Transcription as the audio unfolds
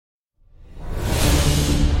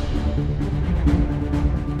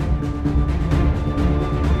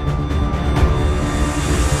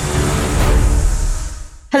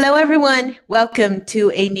Hello, everyone. Welcome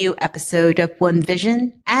to a new episode of One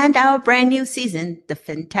Vision and our brand new season, the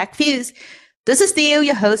FinTech Fuse. This is Theo,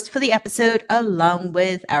 your host for the episode, along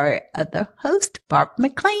with our other host, Barb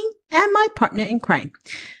McLean, and my partner in crime.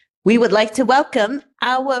 We would like to welcome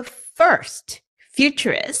our first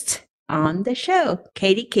futurist on the show,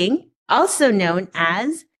 Katie King, also known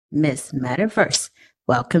as Miss Metaverse.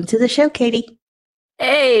 Welcome to the show, Katie.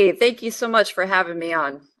 Hey, thank you so much for having me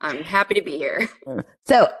on. I'm happy to be here.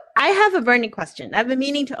 So I have a burning question. I've been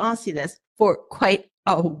meaning to ask you this for quite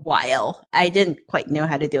a while. I didn't quite know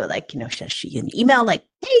how to do it. Like, should she an email like,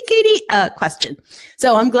 hey, Katie, question.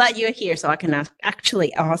 So I'm glad you're here so I can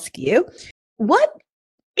actually ask you, what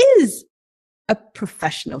is a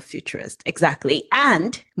professional futurist exactly?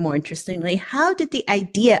 And more interestingly, how did the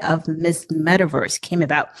idea of Miss Metaverse came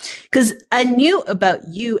about? Because I knew about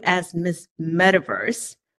you as Miss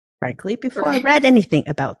Metaverse, frankly, before I read anything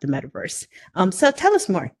about the metaverse. So tell us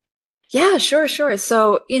more. Yeah, sure.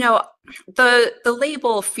 So, the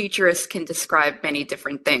label futurist can describe many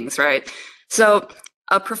different things, right? So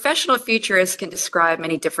a professional futurist can describe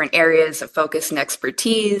many different areas of focus and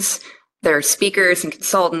expertise. There are speakers and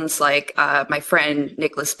consultants like my friend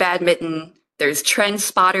Nicholas Badminton. There's trend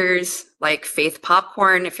spotters like Faith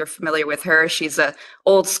Popcorn, if you're familiar with her. She's a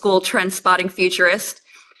old school trend spotting futurist.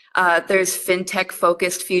 There's fintech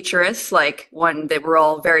focused futurists, like one that we're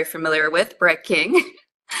all very familiar with, Brett King.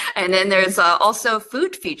 And then there's also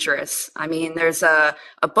food futurists. I mean, there's a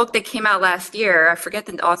book that came out last year. I forget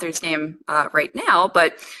the author's name right now,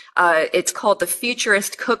 but it's called The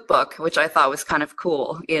Futurist Cookbook, which I thought was kind of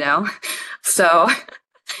cool, So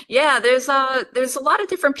yeah, there's a lot of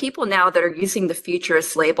different people now that are using the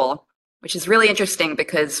futurist label, which is really interesting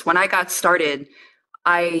because when I got started,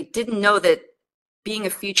 I didn't know that being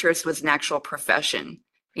a futurist was an actual profession.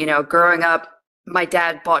 Growing up, my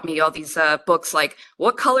dad bought me all these books like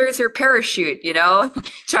what color is your parachute,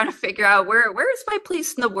 trying to figure out where is my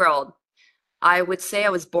place in the world. I would say I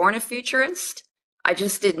was born a futurist. I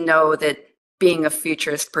just didn't know that being a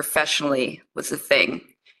futurist professionally was a thing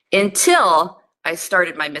until I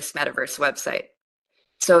started my Miss Metaverse website.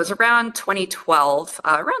 So it was around 2012,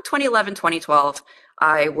 around 2011, 2012,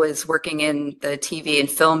 I was working in the TV and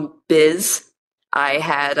film biz. I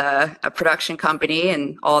had a production company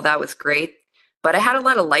and all that was great. But I had a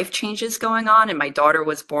lot of life changes going on and my daughter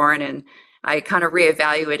was born and I kind of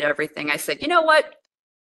reevaluated everything. I said, you know what?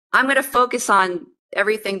 I'm going to focus on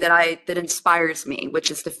everything that inspires me, which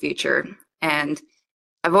is the future. And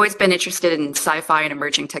I've always been interested in sci-fi and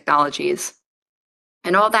emerging technologies.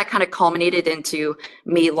 And all that kind of culminated into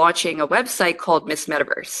me launching a website called Miss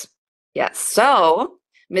Metaverse. Yes. So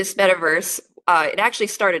Miss Metaverse, it actually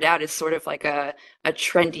started out as sort of like a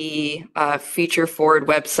trendy, future-forward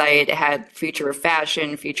website. It had future of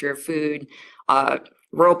fashion, future of food,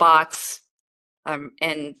 robots,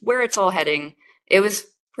 and where it's all heading. It was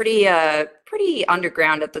pretty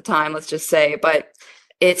underground at the time, let's just say, but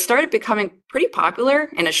it started becoming pretty popular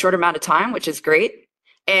in a short amount of time, which is great.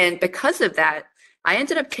 And because of that, I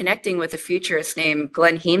ended up connecting with a futurist named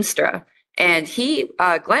Glenn Heemstra, and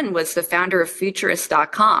Glenn was the founder of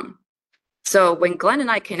Futurist.com. So when Glenn and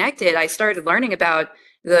I connected, I started learning about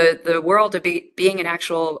the world of being an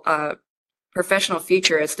actual professional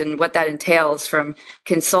futurist and what that entails, from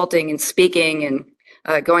consulting and speaking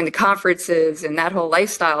and going to conferences and that whole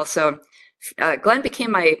lifestyle. So Glenn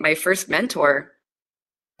became my first mentor.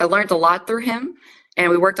 I learned a lot through him, and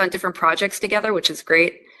we worked on different projects together, which is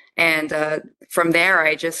great. And from there,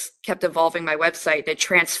 I just kept evolving my website. It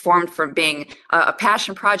transformed from being a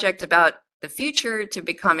passion project about the future to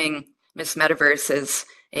becoming Miss Metaverse as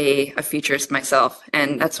a futurist myself.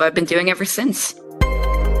 And that's what I've been doing ever since.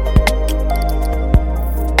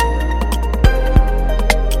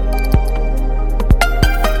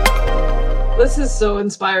 This is so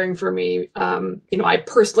inspiring for me. I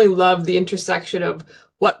personally love the intersection of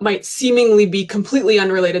what might seemingly be completely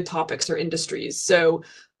unrelated topics or industries. So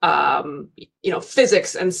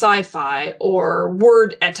physics and sci-fi or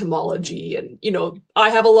word etymology. And, I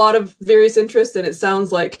have a lot of various interests, and it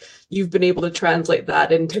sounds like you've been able to translate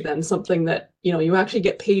that into then something that, you actually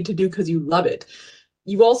get paid to do because you love it.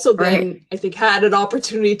 You also then, I think, had an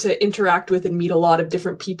opportunity to interact with and meet a lot of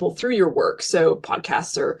different people through your work. So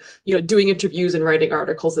podcasts or, doing interviews and writing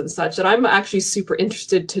articles and such. And I'm actually super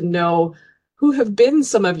interested to know who have been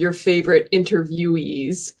some of your favorite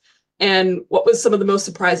interviewees and what was some of the most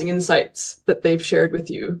surprising insights that they've shared with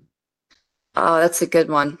you? Oh, that's a good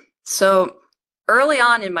one. So early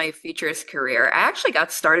on in my futurist career, I actually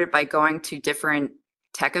got started by going to different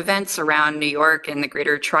tech events around New York and the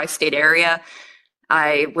greater tri-state area.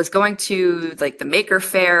 I was going to like the Maker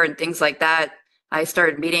Faire and things like that. I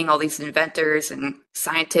started meeting all these inventors and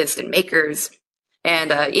scientists and makers,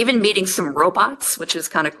 and even meeting some robots, which is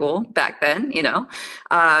kind of cool back then, you know.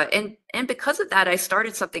 And because of that, I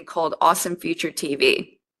started something called Awesome Future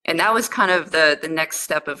TV. And that was kind of the next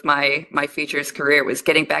step of my features career, was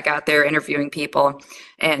getting back out there, interviewing people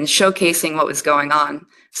and showcasing what was going on.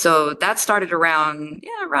 So that started around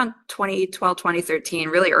 2012, 2013,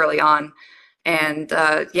 really early on. And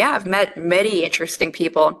I've met many interesting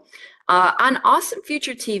people. On Awesome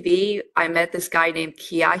Future TV, I met this guy named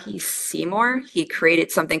Kiahi Seymour. He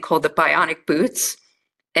created something called the Bionic Boots.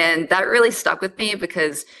 And that really stuck with me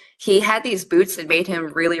because he had these boots that made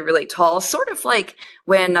him really, really tall, sort of like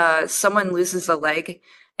when someone loses a leg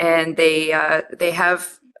and they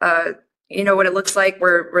have you know what it looks like,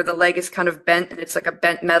 where the leg is kind of bent and it's like a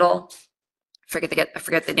bent metal. I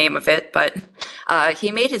forget the name of it, but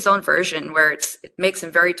he made his own version where it makes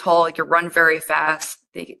him very tall. He can run very fast.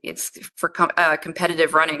 It's for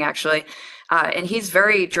competitive running, actually, and he's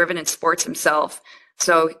very driven in sports himself.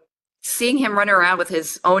 So seeing him run around with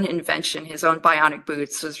his own invention, his own bionic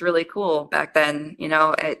boots, was really cool back then. You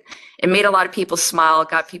know, it made a lot of people smile,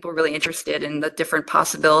 got people really interested in the different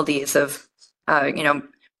possibilities of, you know,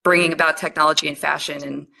 bringing about technology and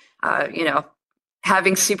fashion, and you know,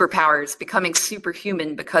 having superpowers, becoming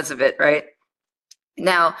superhuman because of it, right?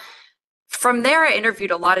 Now, from there, I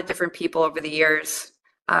interviewed a lot of different people over the years.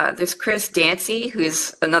 There's Chris Dancy,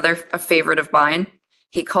 who's a favorite of mine.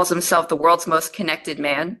 He calls himself the world's most connected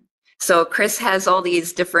man. So Chris has all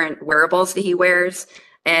these different wearables that he wears.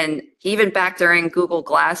 And even back during Google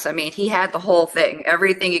Glass, I mean, he had the whole thing,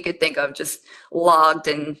 everything you could think of, just logged,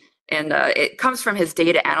 and it comes from his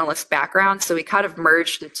data analyst background. So we kind of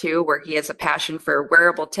merged the two, where he has a passion for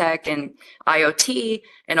wearable tech and IoT,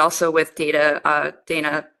 and also with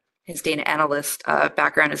his data analyst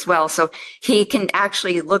background as well. So he can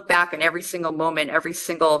actually look back on every single moment, every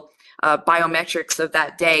single biometrics of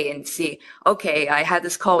that day, and see, okay, I had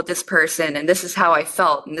this call with this person and this is how I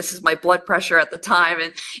felt, and this is my blood pressure at the time.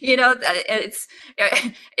 And, you know,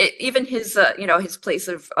 even his, you know, his place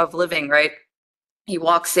of living, right? He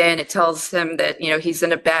walks in, it tells him that, you know, he's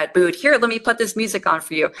in a bad mood. Here, let me put this music on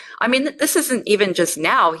for you. I mean, this isn't even just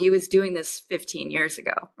now. He was doing this 15 years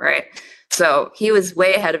ago, right? So he was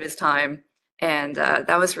way ahead of his time. And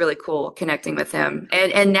that was really cool, connecting with him.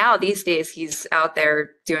 And now these days, he's out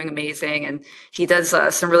there doing amazing. And he does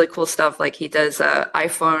some really cool stuff. Like he does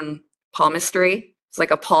iPhone palmistry. It's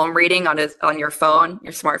like a palm reading on your phone,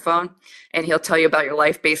 your smartphone. And he'll tell you about your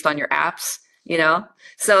life based on your apps. You know,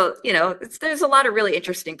 so, you know, there's a lot of really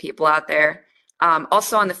interesting people out there.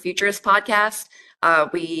 Also on the Futurist podcast,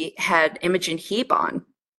 we had Imogen Heap on,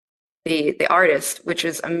 the artist, which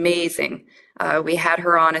is amazing. We had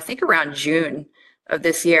her on, I think, around June of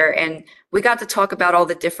this year, and we got to talk about all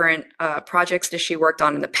the different projects that she worked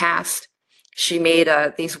on in the past. She made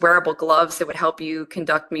these wearable gloves that would help you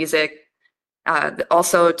conduct music.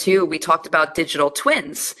 Also, too, we talked about digital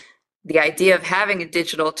twins. The idea of having a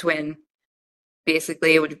digital twin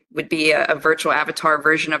basically would be a virtual avatar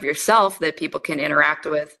version of yourself that people can interact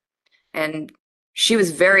with. And she was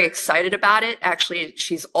very excited about it. Actually,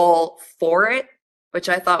 she's all for it, which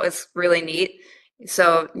I thought was really neat.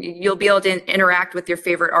 So you'll be able to interact with your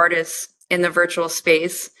favorite artists in the virtual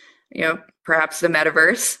space, you know, perhaps the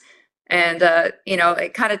metaverse. And, you know,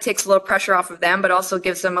 it kind of takes a little pressure off of them, but also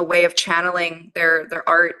gives them a way of channeling their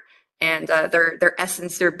art and their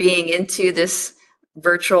essence, their being, into this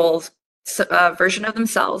virtual version of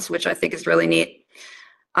themselves, which I think is really neat.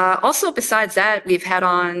 Also, besides that, we've had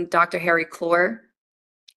on Dr. Harry Clore.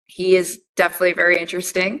 He is definitely very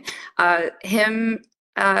interesting. Him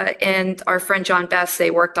and our friend John Best,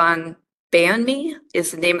 they worked on Beyond Me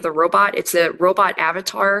is the name of the robot. It's a robot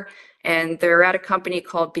avatar, and they're at a company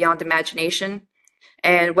called Beyond Imagination.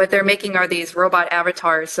 And what they're making are these robot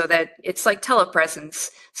avatars so that it's like telepresence.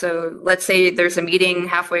 So let's say there's a meeting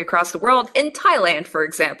halfway across the world in Thailand, for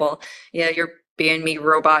example. You know, your Beyond Me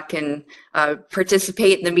robot can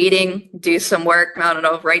participate in the meeting, do some work, I don't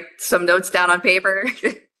know, write some notes down on paper,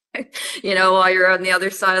 you know, while you're on the other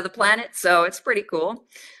side of the planet. So it's pretty cool.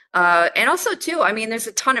 And also, too, I mean, there's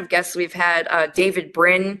a ton of guests we've had. David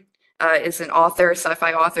Brin is an author,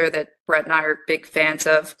 sci-fi author that Brett and I are big fans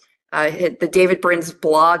of. The David Brin's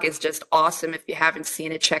blog is just awesome. If you haven't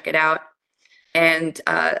seen it, check it out. And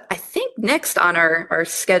I think next on our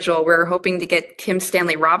schedule, we're hoping to get Kim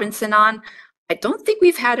Stanley Robinson on. I don't think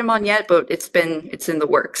we've had him on yet, but it's in the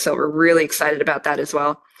works. So we're really excited about that as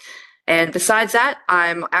well. And besides that,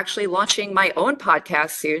 I'm actually launching my own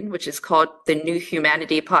podcast soon, which is called the New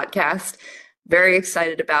Humanity Podcast. Very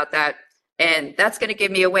excited about that. And that's going to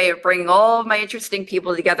give me a way of bringing all my interesting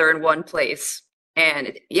people together in one place.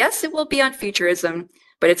 And yes, it will be on futurism,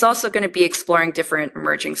 but it's also going to be exploring different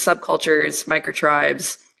emerging subcultures,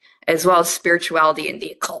 microtribes, as well as spirituality and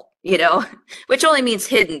the occult, which only means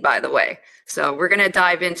hidden, by the way. So we're going to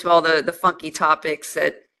dive into all the funky topics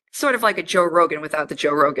that sort of like a Joe Rogan without the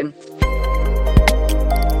Joe Rogan.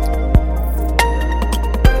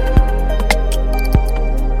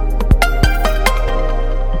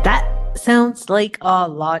 That sounds like a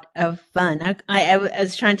lot of fun. I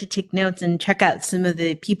was trying to take notes and check out some of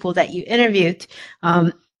the people that you interviewed.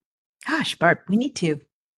 Gosh, Barb, we need to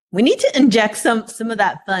inject some of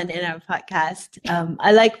that fun in our podcast.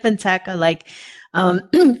 I like fintech. I like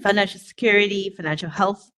financial security, financial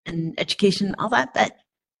health, and education, all that. But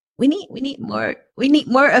we need more. We need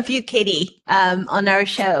more of you, Katie, on our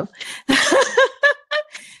show.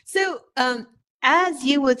 So, as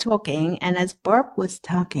you were talking, and as Barb was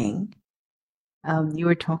talking, you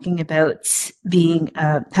were talking about being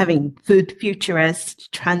having food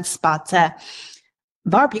futurist, trend spotter.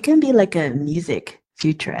 Barb, you can be like a music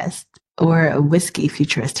futurist or a whiskey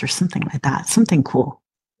futurist or something like that. Something cool.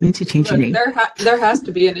 We need to change your name. There has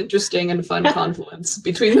to be an interesting and fun confluence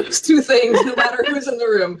between those two things, no matter who's in the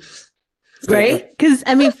room. Right? Because,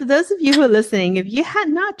 I mean, for those of you who are listening, if you had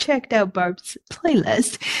not checked out Barb's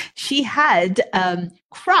playlist, she had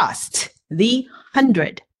crossed the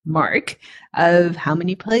 100 mark of how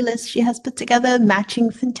many playlists she has put together matching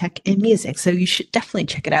fintech and music. So you should definitely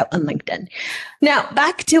check it out on LinkedIn. Now,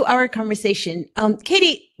 back to our conversation.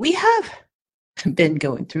 Katie, we have been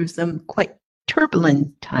going through some quite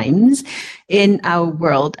turbulent times in our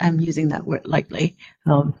world. I'm using that word lightly.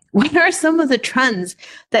 What are some of the trends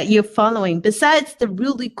that you're following besides the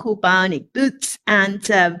really cool bionic boots and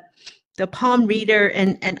the palm reader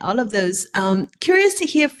and all of those? Curious to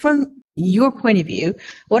hear from your point of view.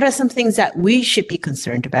 What are some things that we should be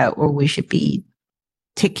concerned about or we should be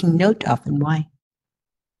taking note of, and why?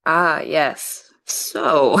 Yes.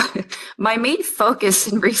 So my main focus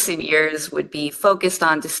in recent years would be focused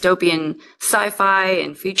on dystopian sci-fi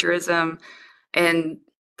and futurism and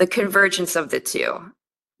the convergence of the two.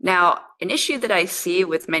 Now, an issue that I see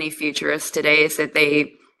with many futurists today is that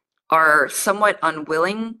they are somewhat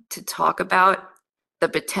unwilling to talk about the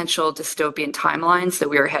potential dystopian timelines that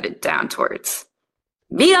we are headed down towards.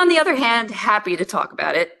 Me, on the other hand, happy to talk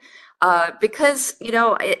about it because,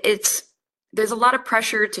 there's a lot of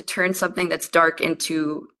pressure to turn something that's dark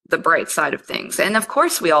into the bright side of things. And of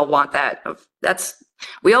course, we all want that.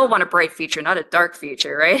 We all want a bright future, not a dark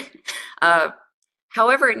future, right?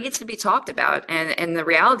 However, it needs to be talked about. And the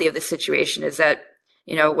reality of the situation is that,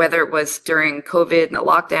 whether it was during COVID and the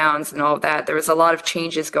lockdowns and all of that, there was a lot of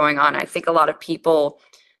changes going on. I think a lot of people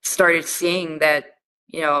started seeing that,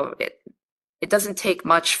 it doesn't take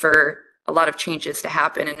much for a lot of changes to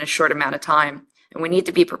happen in a short amount of time. And we need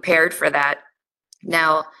to be prepared for that.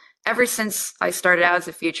 Now, ever since I started out as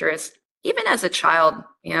a futurist, even as a child,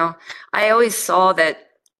 I always saw that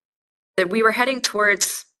we were heading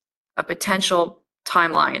towards a potential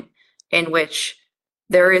timeline in which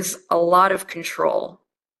there is a lot of control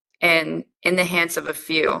and in the hands of a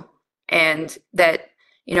few, and that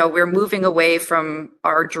we're moving away from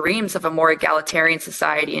our dreams of a more egalitarian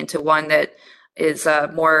society into one that is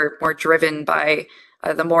more driven by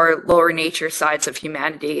the more lower nature sides of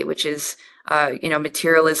humanity, which is,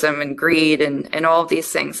 materialism and greed and all of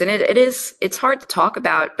these things. And it's hard to talk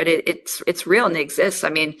about, but it's real and it exists. I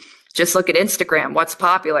mean, just look at Instagram, what's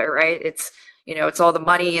popular, right? It's all the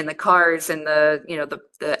money and the cars and the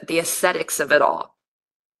aesthetics of it all.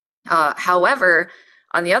 However,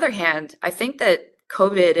 on the other hand, I think that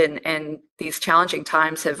COVID and these challenging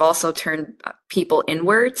times have also turned people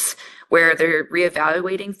inwards, where they're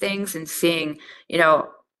reevaluating things and seeing,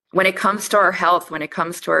 when it comes to our health, when it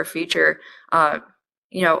comes to our future,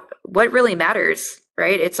 what really matters,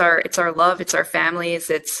 right? It's our love, it's our families,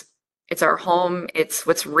 it's our home, it's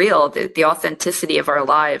what's real, the authenticity of our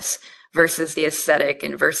lives versus the aesthetic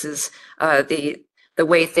and versus the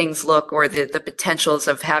way things look or the potentials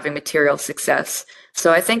of having material success.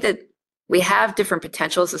 So I think that we have different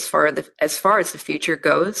potentials as far as the future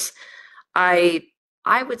goes. I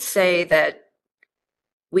would say that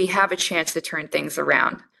we have a chance to turn things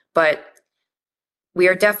around, but we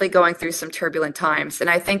are definitely going through some turbulent times. And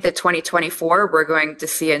I think that 2024, we're going to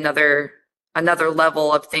see another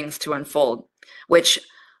level of things to unfold, which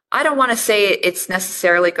I don't want to say it's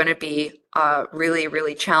necessarily going to be really,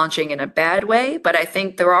 really challenging in a bad way, but I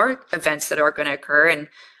think there are events that are going to occur, and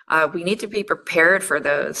we need to be prepared for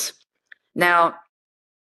those. Now,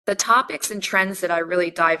 the topics and trends that I really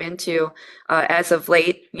dive into as of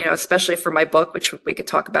late, especially for my book, which we could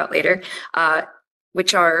talk about later,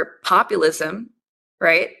 which are populism,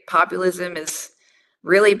 right? Populism is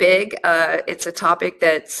really big. It's a topic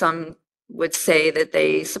that some would say that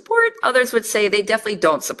they support, others would say they definitely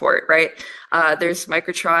don't support, right? There's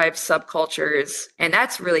microtribes, subcultures, and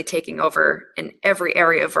that's really taking over in every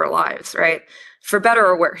area of our lives, right? For better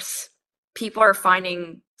or worse. People are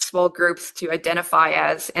finding small groups to identify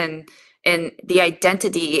as, and the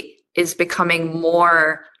identity is becoming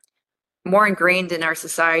more ingrained in our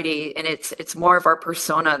society, and it's more of our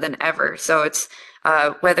persona than ever. So it's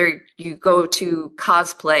whether you go to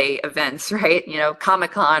cosplay events, right?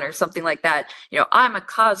 Comic-Con or something like that, I'm a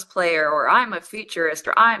cosplayer, or I'm a futurist,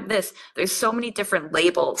 or I'm this. There's so many different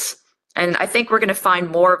labels. And I think we're going to find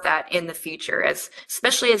more of that in the future,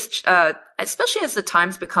 especially as the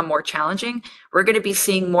times become more challenging. We're going to be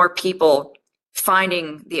seeing more people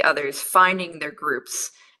finding the others, finding their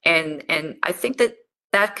groups, and I think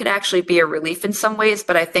that could actually be a relief in some ways,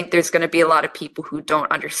 but I think there's going to be a lot of people who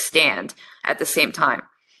don't understand at the same time.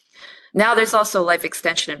 Now there's also life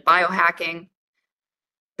extension and biohacking.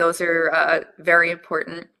 Those are very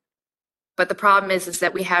important. But the problem is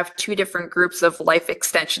that we have two different groups of life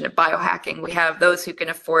extension and biohacking. We have those who can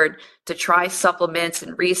afford to try supplements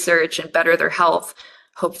and research and better their health,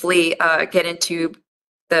 hopefully get into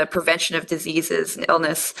the prevention of diseases and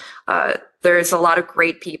illness. There's a lot of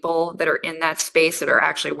great people that are in that space that are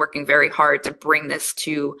actually working very hard to bring this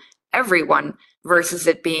to everyone versus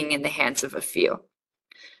it being in the hands of a few.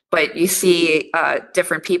 But you see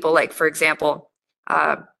different people, like, for example,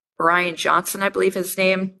 Brian Johnson, I believe his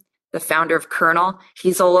name, the founder of Kernel.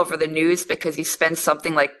 He's all over the news because he spends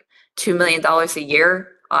something like $2 million a year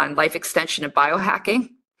on life extension and biohacking.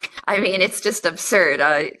 I mean, it's just absurd.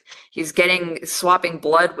 He's swapping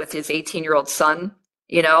blood with his 18-year-old son,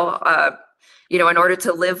 in order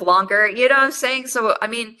to live longer. You know what I'm saying? So, I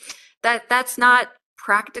mean, that's not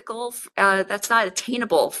practical. That's not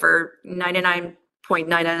attainable for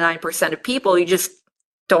 99.999% of people. You just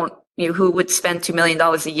don't, who would spend $2 million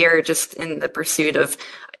a year just in the pursuit of,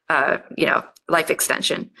 life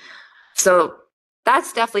extension. So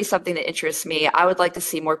that's definitely something that interests me. I would like to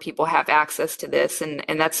see more people have access to this, and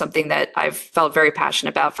that's something that I've felt very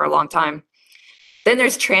passionate about for a long time. Then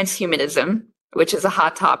there's transhumanism, which is a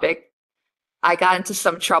hot topic. I got into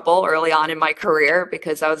some trouble early on in my career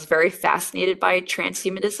because I was very fascinated by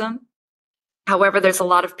transhumanism. However, there's a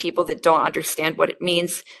lot of people that don't understand what it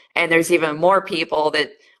means, and there's even more people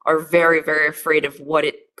that are very, very afraid of what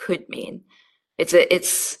it could mean.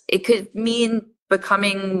 It could mean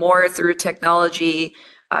becoming more through technology.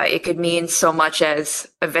 It could mean so much as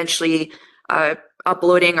eventually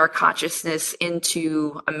uploading our consciousness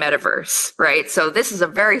into a metaverse, right? So this is a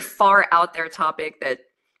very far out there topic that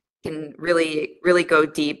can really, really go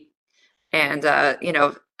deep. And, I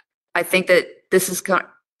think that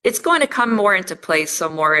it's going to come more into place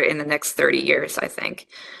somewhere in the next 30 years, I think.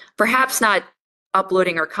 Perhaps not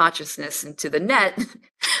uploading our consciousness into the net.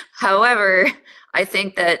 However, I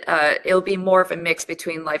think that it'll be more of a mix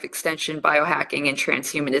between life extension, biohacking, and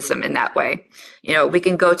transhumanism in that way. We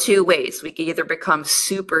can go two ways. We can either become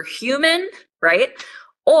superhuman, right?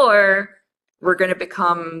 Or we're going to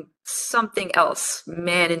become something else,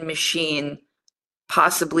 man and machine,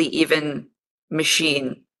 possibly even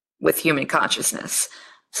machine with human consciousness.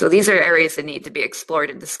 So these are areas that need to be explored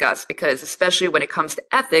and discussed, because especially when it comes to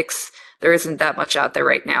ethics, there isn't that much out there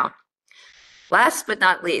right now. Last but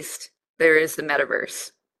not least, there is the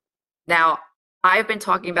metaverse. Now, I've been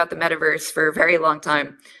talking about the metaverse for a very long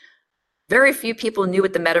time. Very few people knew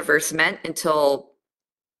what the metaverse meant until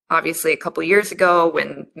obviously a couple years ago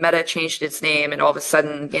when Meta changed its name, and all of a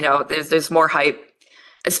sudden, there's more hype,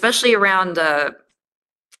 especially around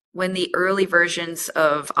when the early versions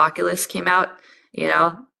of Oculus came out.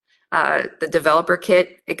 The developer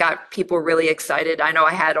kit, it got people really excited. I know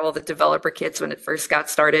I had all the developer kits when it first got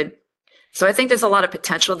started. So I think there's a lot of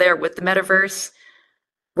potential there with the metaverse.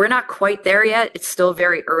 We're not quite there yet. It's still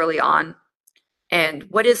very early on. And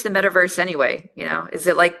what is the metaverse anyway? Is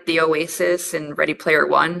it like the Oasis and Ready Player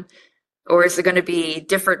One? Or is it going to be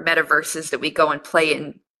different metaverses that we go and play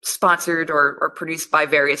in, sponsored or produced by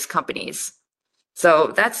various companies?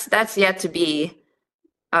 So that's yet to be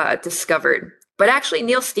discovered. But actually,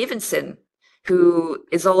 Neil Stephenson, who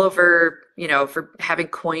is all over, for having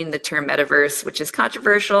coined the term metaverse, which is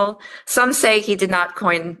controversial. Some say he did not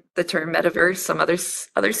coin the term metaverse. Some others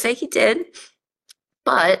say he did.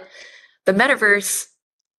 But the metaverse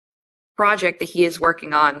project that he is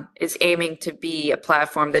working on is aiming to be a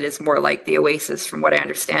platform that is more like the Oasis, from what I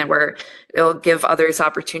understand, where it'll give others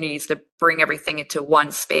opportunities to bring everything into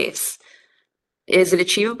one space. Is it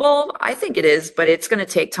achievable? I think it is, but it's going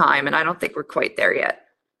to take time, and I don't think we're quite there yet.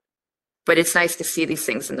 but it's nice to see these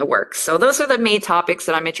things in the works. So those are the main topics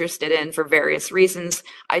that I'm interested in for various reasons.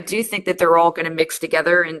 I do think that they're all going to mix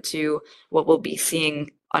together into what we'll be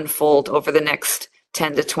seeing unfold over the next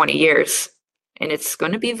 10 to 20 years. And it's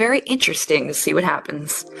going to be very interesting to see what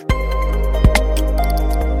happens.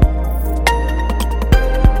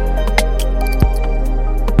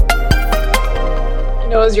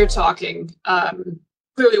 As you're talking,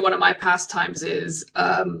 clearly one of my pastimes is,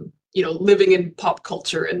 living in pop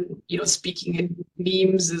culture and, speaking in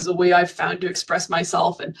memes is a way I've found to express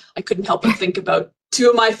myself. And I couldn't help but think about two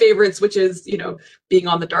of my favorites, which is, being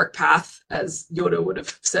on the dark path, as Yoda would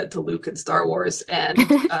have said to Luke in Star Wars, and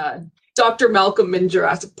Dr. Malcolm in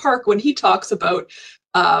Jurassic Park, when he talks about,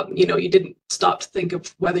 you didn't stop to think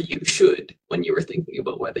of whether you should when you were thinking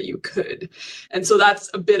about whether you could. And so that's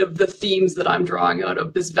a bit of the themes that I'm drawing out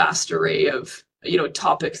of this vast array of,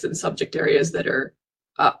 topics and subject areas that are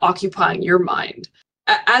occupying your mind.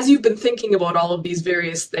 As you've been thinking about all of these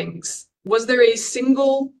various things, was there a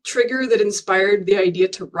single trigger that inspired the idea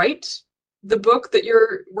to write the book that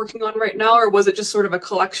you're working on right now, or was it just sort of a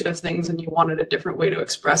collection of things and you wanted a different way to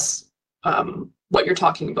express what you're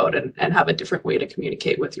talking about and have a different way to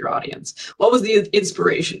communicate with your audience? What was the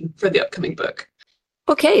inspiration for the upcoming book?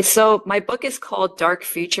 Okay, so my book is called Dark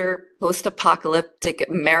Future, Post-Apocalyptic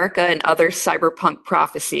America and Other Cyberpunk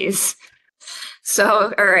Prophecies.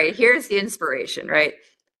 So, all right, here's the inspiration, right?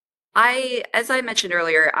 As I mentioned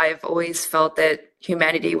earlier, I've always felt that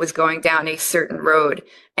humanity was going down a certain road,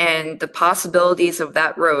 and the possibilities of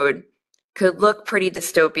that road could look pretty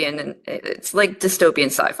dystopian, and it's like dystopian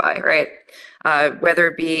sci-fi, right? Whether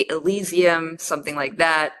it be Elysium, something like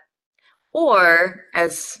that, or,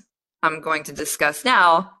 as I'm going to discuss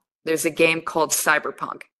now, there's a game called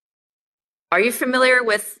Cyberpunk. Are you familiar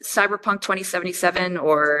with Cyberpunk 2077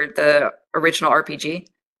 or the original RPG?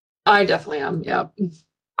 I definitely am, yeah.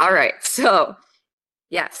 All right, so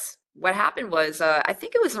yes, what happened was, I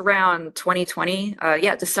think it was around 2020,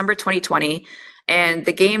 December 2020, and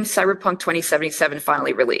the game Cyberpunk 2077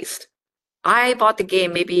 finally released. I bought the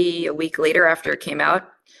game maybe a week later after it came out,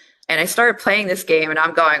 and I started playing this game, and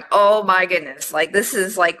I'm going, oh my goodness, like this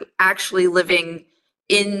is like actually living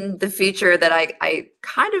in the future that I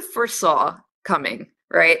kind of foresaw coming,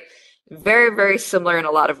 right? Very, very similar in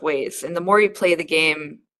a lot of ways. And the more you play the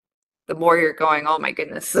game, the more you're going, oh my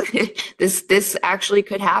goodness, this actually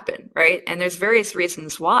could happen, right? And there's various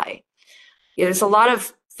reasons why. There's a lot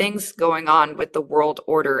of things going on with the world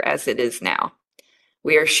order as it is now.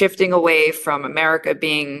 We are shifting away from America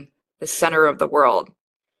being the center of the world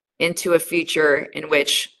into a future in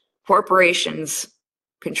which corporations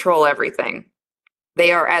control everything.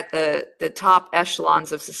 They are at the top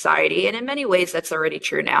echelons of society, and in many ways that's already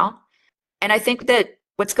true now. And I think that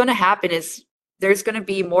what's going to happen is there's going to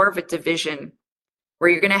be more of a division where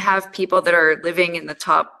you're going to have people that are living in the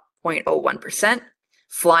top 0.01%,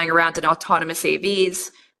 flying around in autonomous AVs,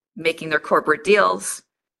 making their corporate deals,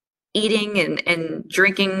 eating and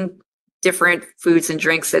drinking different foods and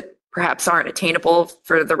drinks that perhaps aren't attainable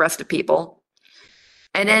for the rest of people.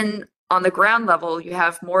 And then on the ground level, you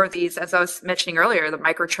have more of these, as I was mentioning earlier, the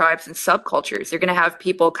microtribes and subcultures. You're going to have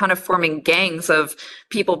people kind of forming gangs of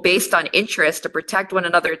people based on interest to protect one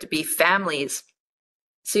another, to be families.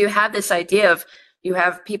 So you have this idea of you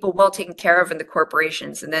have people well taken care of in the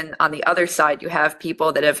corporations. And then on the other side, you have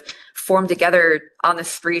people that have formed together on the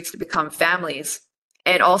streets to become families.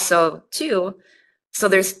 And also, too, so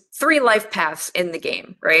there's 3 life paths in the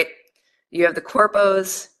game, right? You have the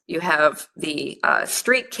corpos, you have the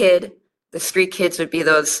street kid. The street kids would be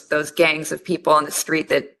those gangs of people on the street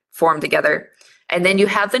that form together. And then you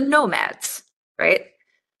have the nomads, right?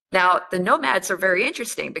 Now, the nomads are very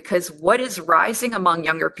interesting because what is rising among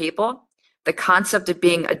younger people? The concept of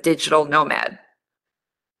being a digital nomad.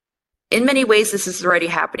 In many ways, this is already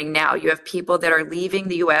happening now. You have people that are leaving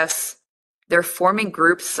the US. They're forming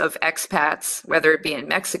groups of expats, whether it be in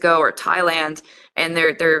Mexico or Thailand, and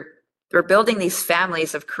they're building these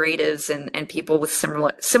families of creatives and people with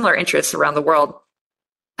similar interests around the world.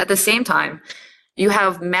 At the same time, you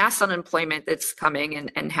have mass unemployment that's coming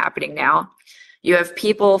and happening now. You have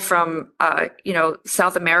people from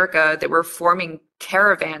South America that were forming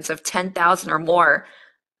caravans of 10,000 or more,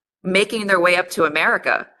 making their way up to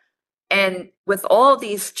America. And with all of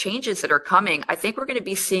these changes that are coming, I think we're going to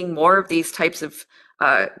be seeing more of these types of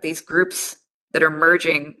these groups that are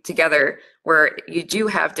merging together, where you do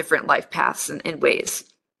have different life paths in ways.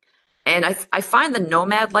 And I find the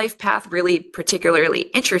nomad life path really particularly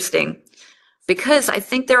interesting because I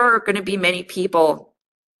think there are going to be many people,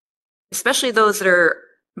 especially those that are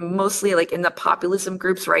mostly like in the populism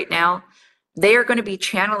groups right now, they are going to be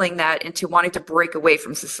channeling that into wanting to break away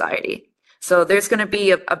from society. So there's going to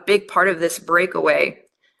be a big part of this breakaway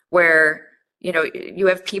where, you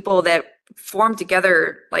have people that form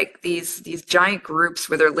together like these giant groups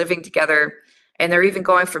where they're living together and they're even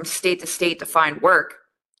going from state to state to find work,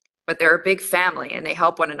 but they're a big family and they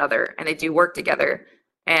help one another and they do work together.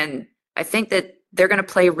 And I think that they're going to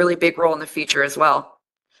play a really big role in the future as well.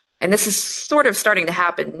 And this is sort of starting to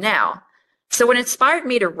happen now. So what inspired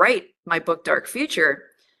me to write my book, Dark Future,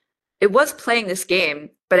 it was playing this game,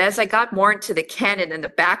 but as I got more into the canon and the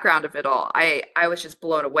background of it all, I was just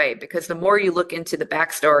blown away because the more you look into the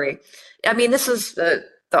backstory, I mean, this is the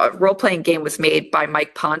role-playing game was made by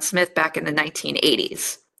Mike Pondsmith back in the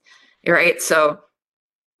 1980s, right? So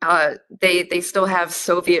they still have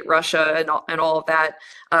Soviet Russia and all of that.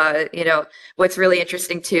 What's really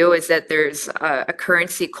interesting too is that there's a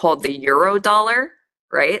currency called the Eurodollar,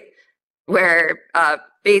 right? Where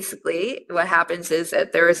basically what happens is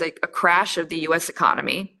that there is a crash of the US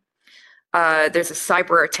economy. There's a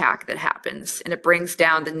cyber attack that happens and it brings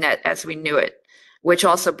down the net as we knew it, which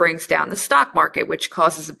also brings down the stock market, which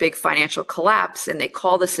causes a big financial collapse. And they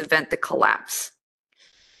call this event the collapse.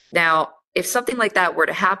 Now, if something like that were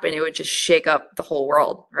to happen, it would just shake up the whole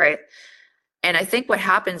world, right? And I think what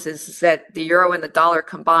happens is that the euro and the dollar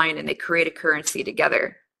combine and they create a currency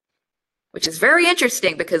together, which is very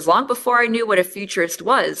interesting because long before I knew what a futurist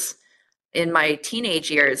was, in my teenage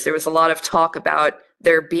years, there was a lot of talk about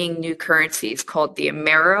there being new currencies called the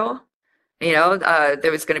Amero.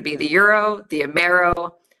 There was going to be the euro, the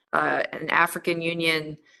Amero, an African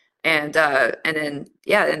Union, and then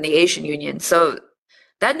the Asian Union. So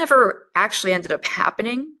that never actually ended up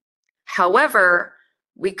happening. However,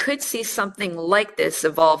 we could see something like this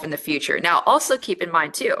evolve in the future. Now, also keep in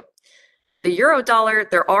mind too, the Eurodollar,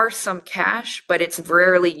 there are some cash, but it's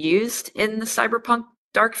rarely used in the cyberpunk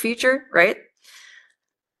dark future, right?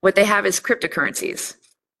 What they have is cryptocurrencies.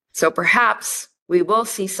 So perhaps we will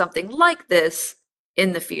see something like this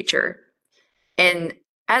in the future. And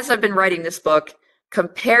as I've been writing this book,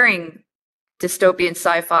 comparing dystopian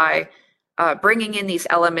sci-fi, bringing in these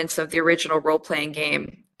elements of the original role-playing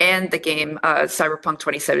game and the game Cyberpunk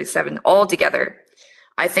 2077 all together,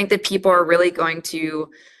 I think that people are really going to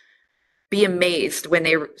be amazed when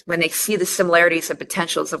they see the similarities and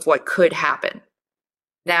potentials of what could happen.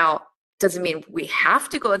 Now, doesn't mean we have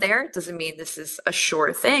to go there. Doesn't mean this is a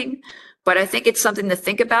sure thing, but I think it's something to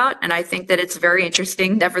think about. And I think that it's very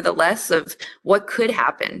interesting, nevertheless, of what could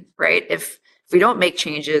happen, right? If we don't make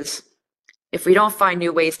changes, if we don't find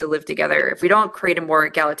new ways to live together, if we don't create a more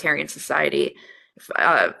egalitarian society,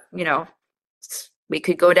 we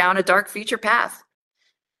could go down a dark future path.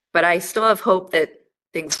 But I still have hope that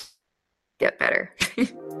things get better.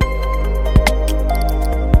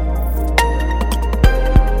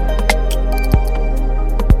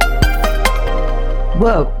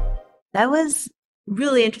 Whoa, that was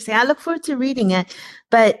really interesting. I look forward to reading it.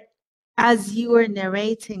 But as you were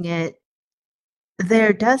narrating it,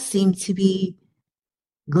 there does seem to be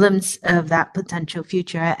glimpse of that potential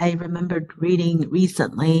future. I remembered reading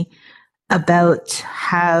recently about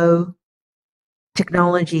how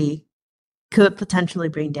technology could potentially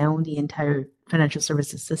bring down the entire financial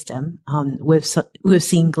services system. We've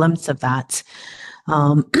seen glimpses of that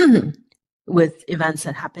with events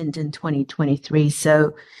that happened in 2023.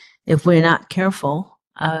 So if we're not careful,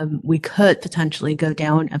 we could potentially go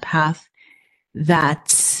down a path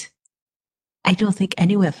that I don't think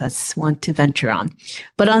any of us want to venture on.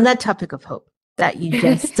 But on that topic of hope that you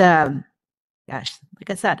just, gosh, like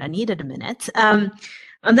I said, I needed a minute. On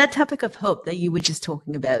that topic of hope that you were just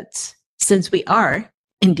talking about, since we are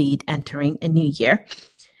indeed entering a new year,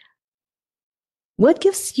 what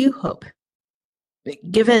gives you hope?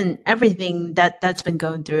 Given everything that's been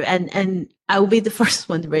going through, and I will be the first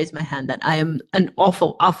one to raise my hand that I am an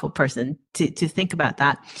awful person to think about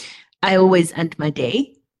that. I always end my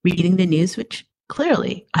day reading the news, which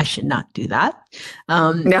clearly I should not do that.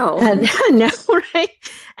 No. No, right?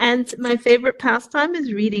 And my favorite pastime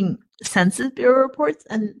is reading Census Bureau reports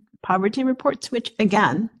and poverty reports, which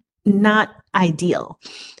again, not ideal.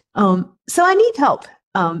 So I need help.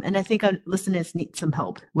 And I think our listeners need some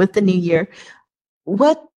help with the new year.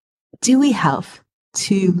 What do we have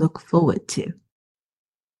to look forward to?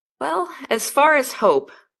 Well, as far as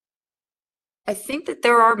hope, I think that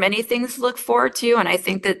there are many things to look forward to, and I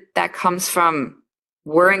think that that comes from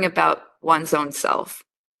worrying about one's own self.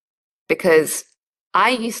 Because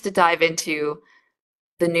I used to dive into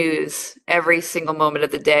the news every single moment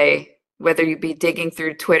of the day, whether you be digging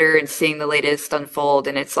through Twitter and seeing the latest unfold,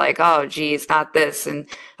 and it's like, oh, geez, not this, and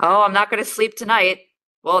oh, I'm not going to sleep tonight.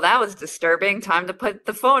 Well, that was disturbing. Time to put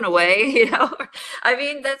the phone away, I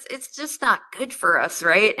mean, it's just not good for us,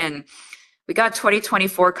 right? And we got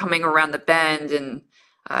 2024 coming around the bend, and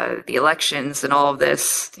the elections and all of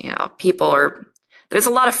this, there's a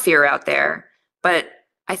lot of fear out there. But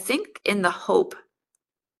I think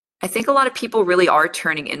I think a lot of people really are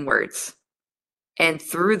turning inwards. And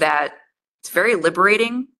through that, it's very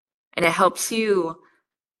liberating, and it helps you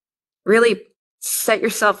really set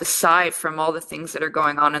yourself aside from all the things that are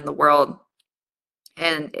going on in the world.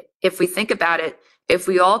 And if we think about it, if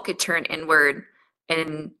we all could turn inward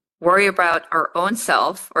and worry about our own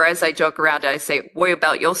self, or as I joke around, I say, worry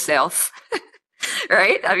about yourself,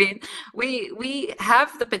 right? I mean, we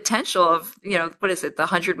have the potential of, what is it, the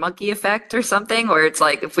 100 monkey effect or something, where it's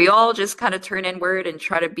like, if we all just kind of turn inward and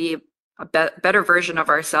try to be a better version of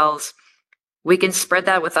ourselves, we can spread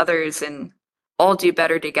that with others and all do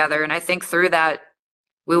better together. And I think through that,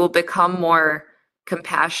 we will become more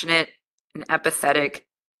compassionate and empathetic.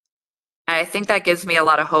 And I think that gives me a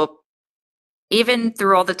lot of hope. Even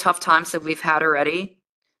through all the tough times that we've had already,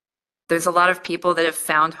 there's a lot of people that have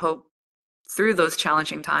found hope through those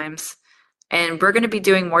challenging times. And we're going to be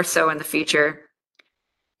doing more so in the future.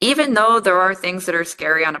 Even though there are things that are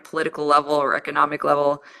scary on a political level or economic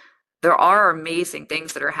level, there are amazing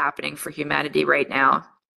things that are happening for humanity right now.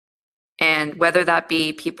 And whether that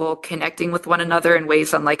be people connecting with one another in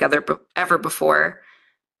ways unlike ever before,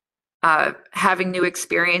 having new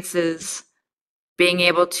experiences, being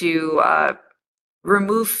able to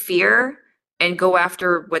remove fear and go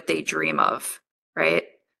after what they dream of, right?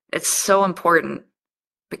 It's so important,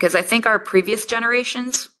 because I think our previous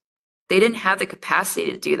generations, they didn't have the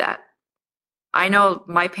capacity to do that. I know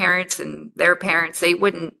my parents and their parents, they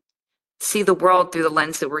wouldn't see the world through the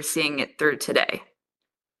lens that we're seeing it through today.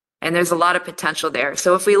 And there's a lot of potential there.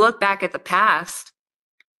 So if we look back at the past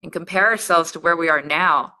and compare ourselves to where we are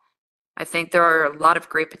now, I think there are a lot of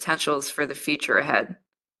great potentials for the future ahead.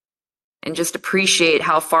 And just appreciate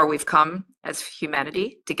how far we've come as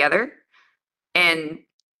humanity together. And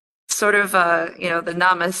sort of, the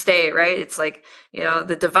namaste, right? It's like,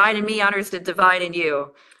 the divine in me honors the divine in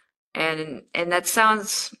you. And that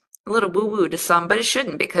sounds a little woo-woo to some, but it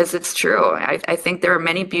shouldn't, because it's true. I think there are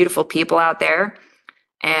many beautiful people out there,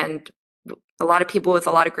 and a lot of people with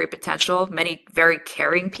a lot of great potential, many very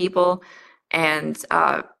caring people. And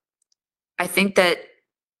I think that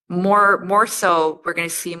more so, we're going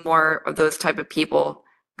to see more of those type of people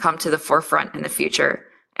come to the forefront in the future.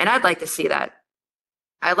 And I'd like to see that.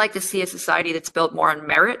 I'd like to see a society that's built more on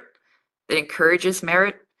merit, that encourages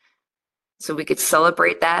merit, so we could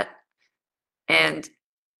celebrate that. And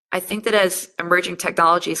I think that as emerging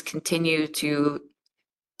technologies continue to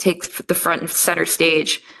take the front and center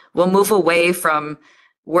stage, we'll move away from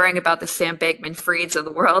worrying about the Sam Bankman-Frieds of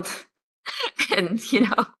the world and,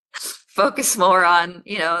 focus more on,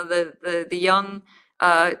 the young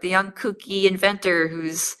kooky inventor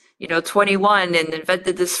who's, 21 and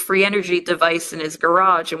invented this free energy device in his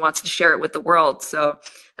garage and wants to share it with the world. So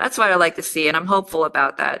that's what I like to see. And I'm hopeful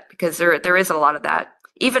about that, because there is a lot of that.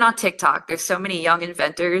 Even on TikTok, there's so many young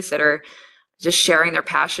inventors that are just sharing their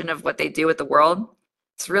passion of what they do with the world.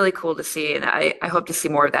 It's really cool to see. And I hope to see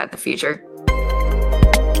more of that in the future.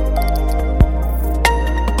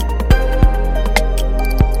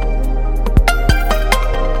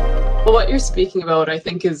 Well, what you're speaking about, I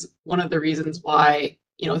think, is one of the reasons why,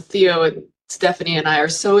 Theo and Stephanie and I are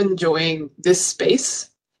so enjoying this space,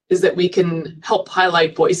 is that we can help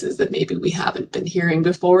highlight voices that maybe we haven't been hearing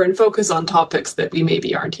before and focus on topics that we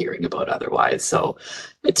maybe aren't hearing about otherwise. So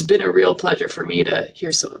it's been a real pleasure for me to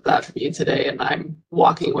hear some of that from you today, and I'm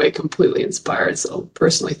walking away completely inspired. So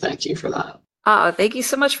personally, thank you for that. Thank you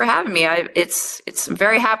so much for having me. I'm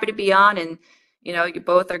very happy to be on, and you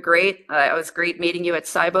both are great. It was great meeting you at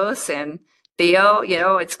Sibos, and Theo,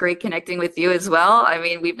 it's great connecting with you as well. I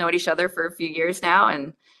mean, we've known each other for a few years now,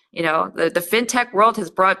 and the fintech world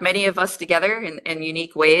has brought many of us together in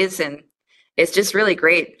unique ways, and it's just really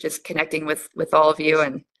great just connecting with all of you.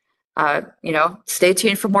 And stay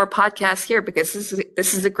tuned for more podcasts here, because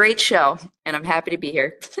this is a great show, and I'm happy to be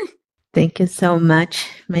here. Thank you so much,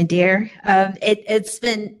 my dear. It's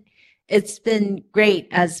been great,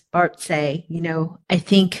 as Bart say. I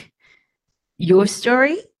think your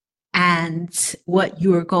story and what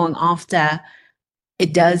you are going after,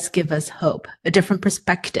 it does give us hope, a different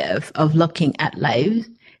perspective of looking at life.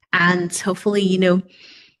 And hopefully,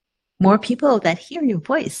 more people that hear your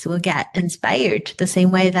voice will get inspired the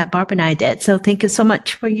same way that Barb and I did. So thank you so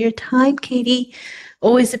much for your time, Katie.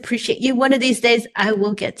 Always appreciate you. One of these days, I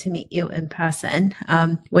will get to meet you in person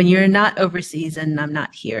when you're not overseas and I'm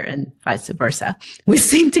not here, and vice versa. We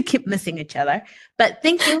seem to keep missing each other. But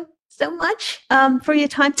thank you. so much for your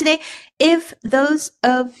time today. If those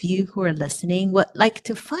of you who are listening would like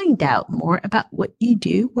to find out more about what you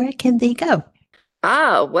do, where can they go?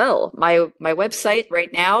 Well, my website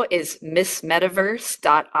right now is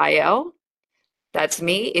missmetaverse.io. That's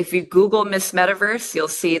me. If you Google Miss Metaverse, you'll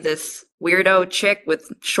see this weirdo chick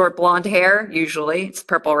with short blonde hair. Usually it's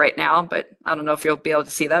purple right now, but I don't know if you'll be able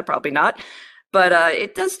to see that. Probably not. But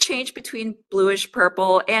it does change between bluish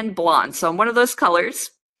purple and blonde. So I'm one of those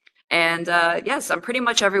colors. And yes, I'm pretty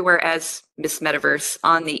much everywhere as Miss Metaverse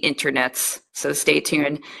on the internets. So stay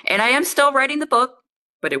tuned. And I am still writing the book,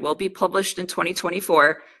 but it will be published in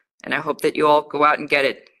 2024. And I hope that you all go out and get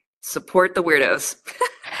it. Support the weirdos.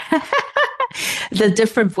 The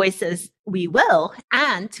different voices, we will.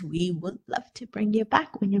 And we would love to bring you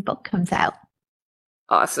back when your book comes out.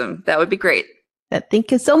 Awesome. That would be great. But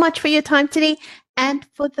thank you so much for your time today. And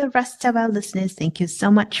for the rest of our listeners, thank you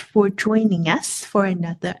so much for joining us for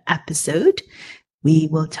another episode. We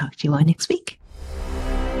will talk to you all next week.